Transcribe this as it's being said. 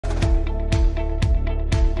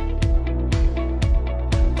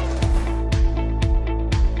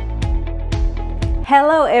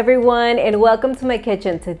Hello everyone and welcome to my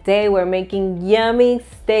kitchen. Today we're making yummy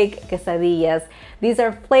steak quesadillas. These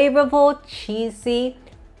are flavorful, cheesy,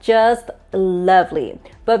 just lovely.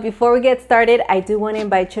 But before we get started, I do want to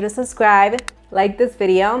invite you to subscribe, like this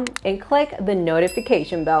video, and click the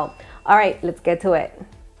notification bell. All right, let's get to it.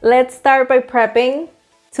 Let's start by prepping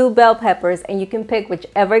 2 bell peppers, and you can pick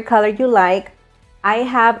whichever color you like. I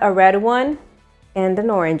have a red one and an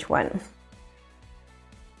orange one.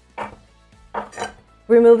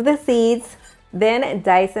 Remove the seeds, then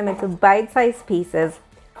dice them into bite-sized pieces.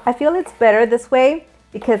 I feel it's better this way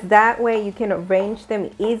because that way you can arrange them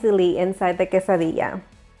easily inside the quesadilla.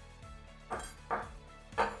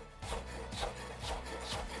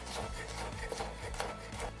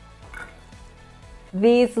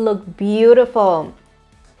 These look beautiful.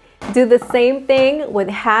 Do the same thing with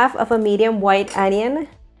half of a medium white onion.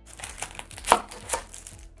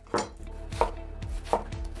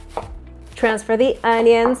 Transfer the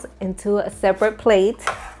onions into a separate plate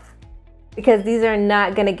because these are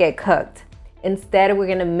not gonna get cooked. Instead, we're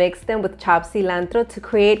gonna mix them with chopped cilantro to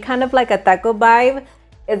create kind of like a taco vibe.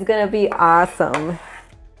 It's gonna be awesome.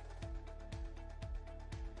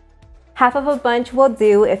 Half of a bunch will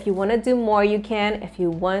do. If you wanna do more, you can. If you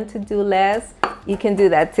want to do less, you can do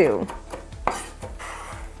that too.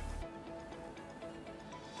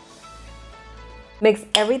 Mix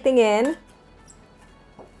everything in.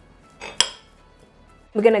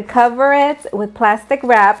 We're gonna cover it with plastic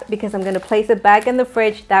wrap because I'm gonna place it back in the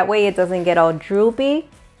fridge. That way it doesn't get all droopy.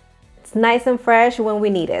 It's nice and fresh when we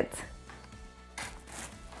need it.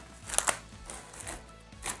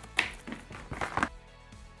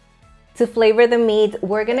 To flavor the meat,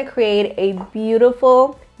 we're gonna create a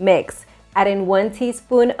beautiful mix. Add in 1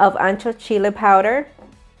 teaspoon of ancho chile powder,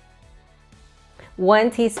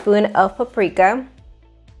 1 teaspoon of paprika,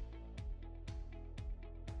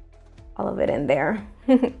 all of it in there.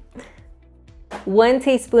 1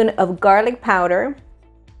 teaspoon of garlic powder.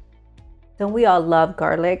 Don't we all love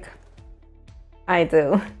garlic? I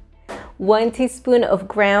do. 1 teaspoon of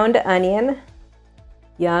ground onion.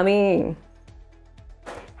 Yummy.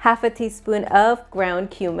 Half a teaspoon of ground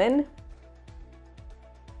cumin.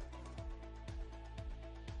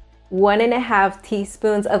 1.5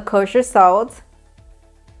 teaspoons of kosher salt.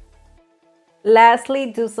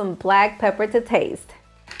 Lastly, do some black pepper to taste.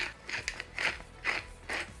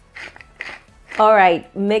 All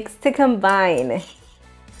right, mix to combine.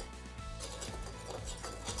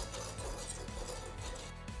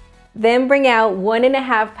 Then bring out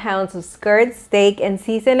 1.5 pounds of skirt steak and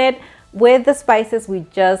season it with the spices we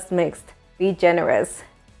just mixed. Be generous.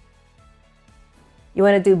 You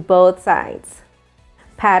want to do both sides.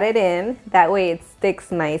 Pat it in, that way it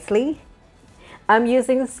sticks nicely. I'm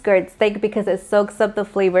using skirt steak because it soaks up the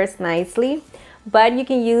flavors nicely, but you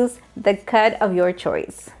can use the cut of your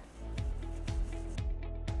choice.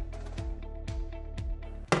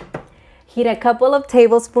 Heat a couple of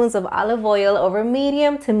tablespoons of olive oil over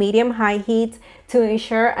medium to medium-high heat to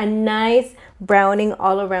ensure a nice browning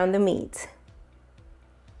all around the meat.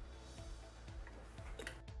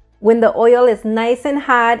 When the oil is nice and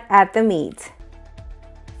hot, add the meat.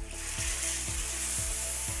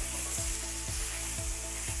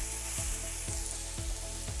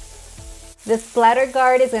 The splatter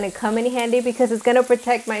guard is going to come in handy because it's going to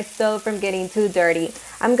protect my stove from getting too dirty.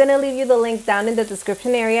 I'm going to leave you the link down in the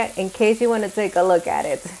description area in case you want to take a look at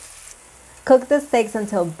it. Cook the steaks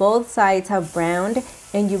until both sides have browned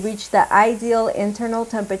and you reach the ideal internal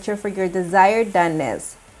temperature for your desired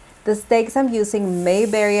doneness. The steaks I'm using may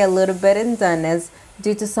vary a little bit in doneness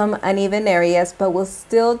due to some uneven areas, but will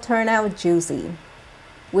still turn out juicy.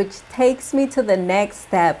 Which takes me to the next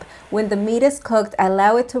step. When the meat is cooked,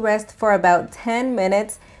 allow it to rest for about 10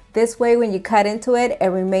 minutes. This way, when you cut into it, it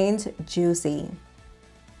remains juicy.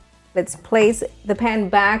 Let's place the pan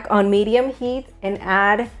back on medium heat and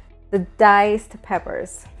add the diced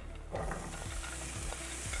peppers.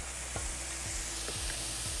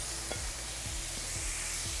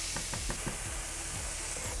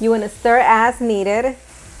 You want to stir as needed.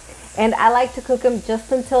 And I like to cook them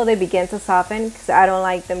just until they begin to soften because I don't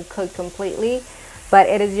like them cooked completely, but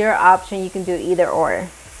it is your option. You can do either or.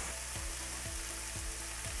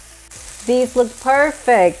 These look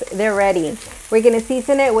perfect. They're ready. We're going to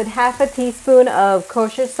season it with half a teaspoon of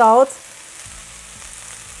kosher salt.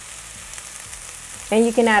 And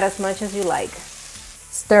you can add as much as you like.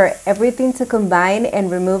 Stir everything to combine and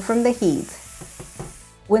remove from the heat.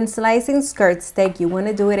 When slicing skirt steak, you want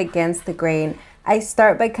to do it against the grain. I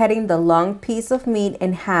start by cutting the long piece of meat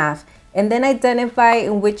in half and then identify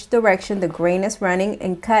in which direction the grain is running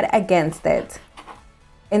and cut against it.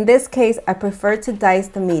 In this case, I prefer to dice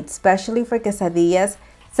the meat, especially for quesadillas,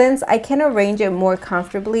 since I can arrange it more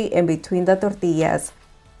comfortably in between the tortillas.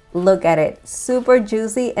 Look at it, super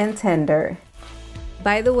juicy and tender.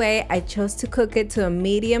 By the way, I chose to cook it to a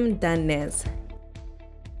medium doneness.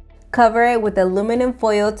 Cover it with aluminum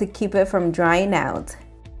foil to keep it from drying out.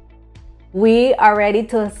 We are ready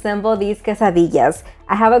to assemble these quesadillas.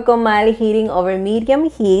 I have a comal heating over medium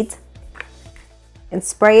heat and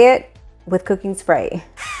spray it with cooking spray.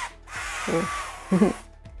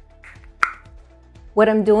 What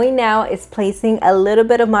I'm doing now is placing a little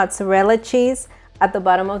bit of mozzarella cheese at the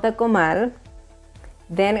bottom of the comal.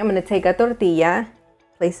 Then I'm gonna take a tortilla,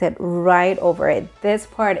 place it right over it. This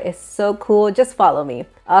part is so cool, just follow me.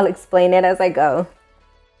 I'll explain it as I go.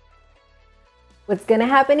 What's gonna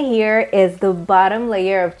happen here is the bottom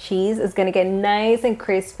layer of cheese is gonna get nice and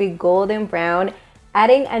crispy golden brown,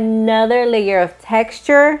 adding another layer of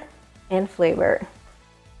texture and flavor.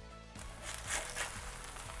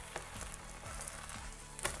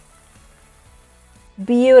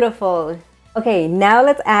 Beautiful. Okay, now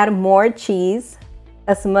let's add more cheese,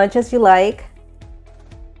 as much as you like.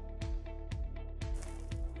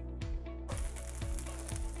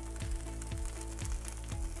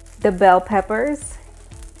 The bell peppers.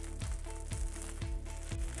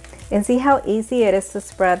 And see how easy it is to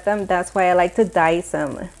spread them? That's why I like to dice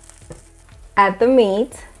them. Add the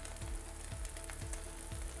meat.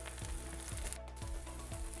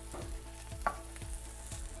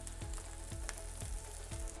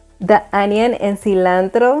 The onion and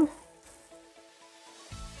cilantro.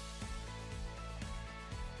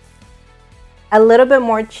 A little bit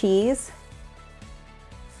more cheese,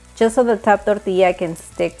 just so the top tortilla can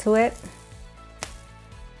stick to it.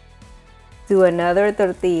 Do another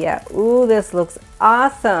tortilla. Ooh, this looks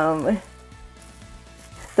awesome.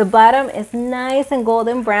 The bottom is nice and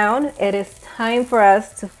golden brown. It is time for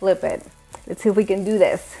us to flip it. Let's see if we can do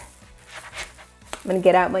this. I'm gonna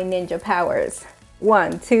get out my ninja powers.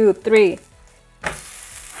 1, 2, 3.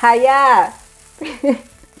 Hiya!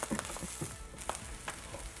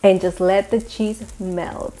 And just let the cheese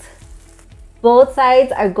melt. Both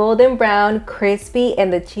sides are golden brown, crispy,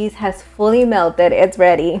 and the cheese has fully melted. It's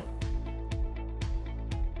ready.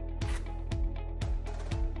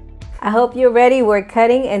 I hope you're ready. We're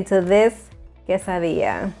cutting into this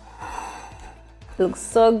quesadilla. Looks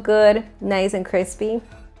so good, nice and crispy.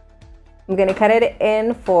 I'm gonna cut it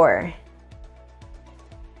in 4.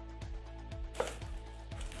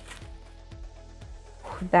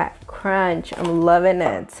 That crunch, I'm loving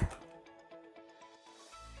it.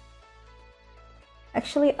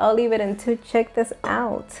 Actually, I'll leave it in 2. Check this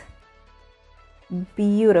out.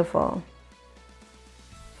 Beautiful.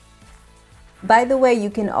 By the way,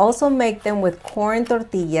 you can also make them with corn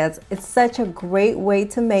tortillas. It's such a great way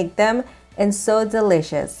to make them and so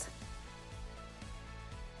delicious.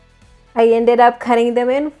 I ended up cutting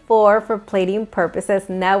them in 4 for plating purposes.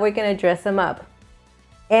 Now we're gonna dress them up.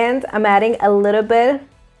 And I'm adding a little bit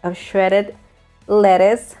of shredded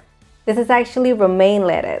lettuce. This is actually romaine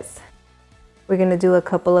lettuce. We're gonna do a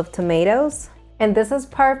couple of tomatoes. And this is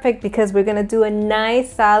perfect because we're gonna do a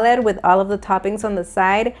nice salad with all of the toppings on the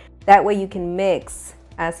side. That way you can mix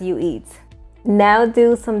as you eat. Now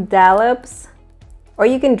do some dollops, or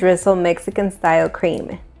you can drizzle Mexican style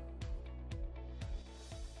cream.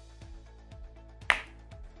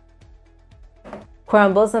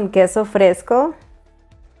 Crumble some queso fresco.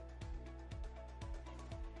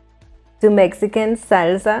 Do Mexican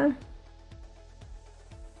salsa.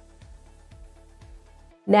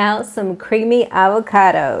 Now some creamy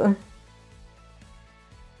avocado.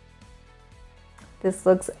 This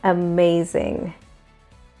looks amazing.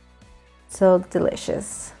 So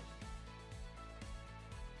delicious.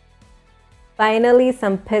 Finally,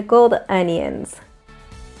 some pickled onions.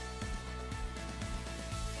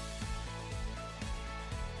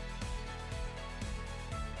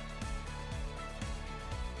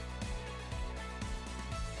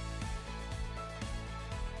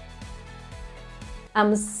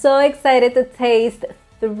 I'm so excited to taste,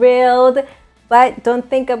 thrilled, but don't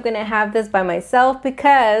think I'm gonna have this by myself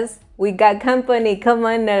because we got company. Come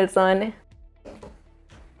on, Nelson.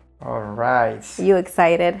 All right. You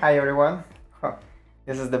excited? Hi, everyone.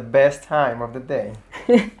 This is the best time of the day.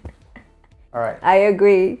 All right. I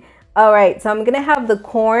agree. All right, so I'm gonna have the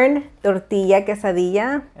corn tortilla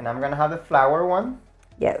quesadilla. And I'm gonna have the flour one.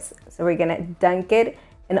 Yes, so we're gonna dunk it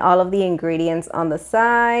in all of the ingredients on the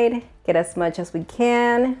side. Get as much as we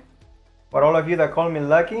can. For all of you that call me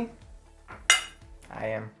lucky, I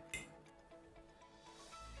am.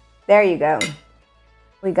 There you go.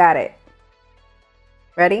 We got it.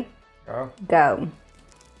 Ready? Go. Go.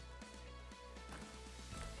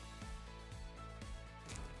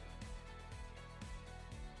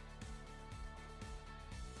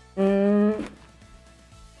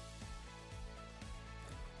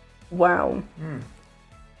 Wow.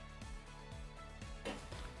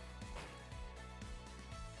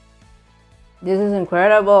 This is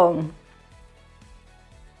incredible.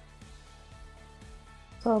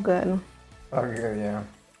 So good. So good, yeah.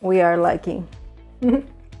 We are lucky.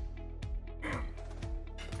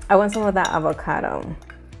 I want some of that avocado.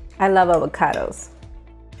 I love avocados.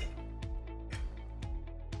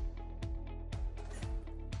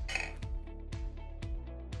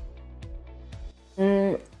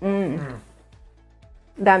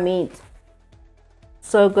 That meat.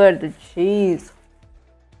 So good. The cheese.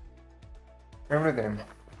 Everything.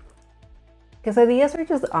 Quesadillas are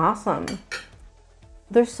just awesome.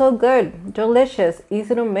 They're so good. Delicious.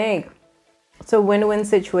 Easy to make. It's a win-win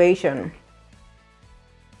situation.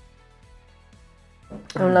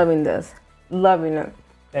 I'm loving this. Loving it.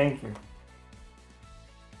 Thank you.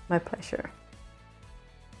 My pleasure.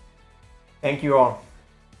 Thank you all.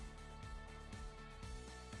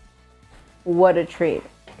 What a treat.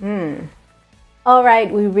 All right,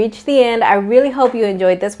 we reached the end. I really hope you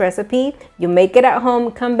enjoyed this recipe. You make it at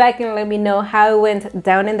home, come back and let me know how it went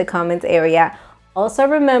down in the comments area. Also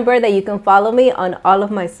remember that you can follow me on all of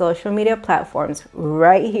my social media platforms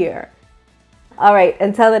right here. All right,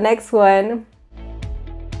 until the next one.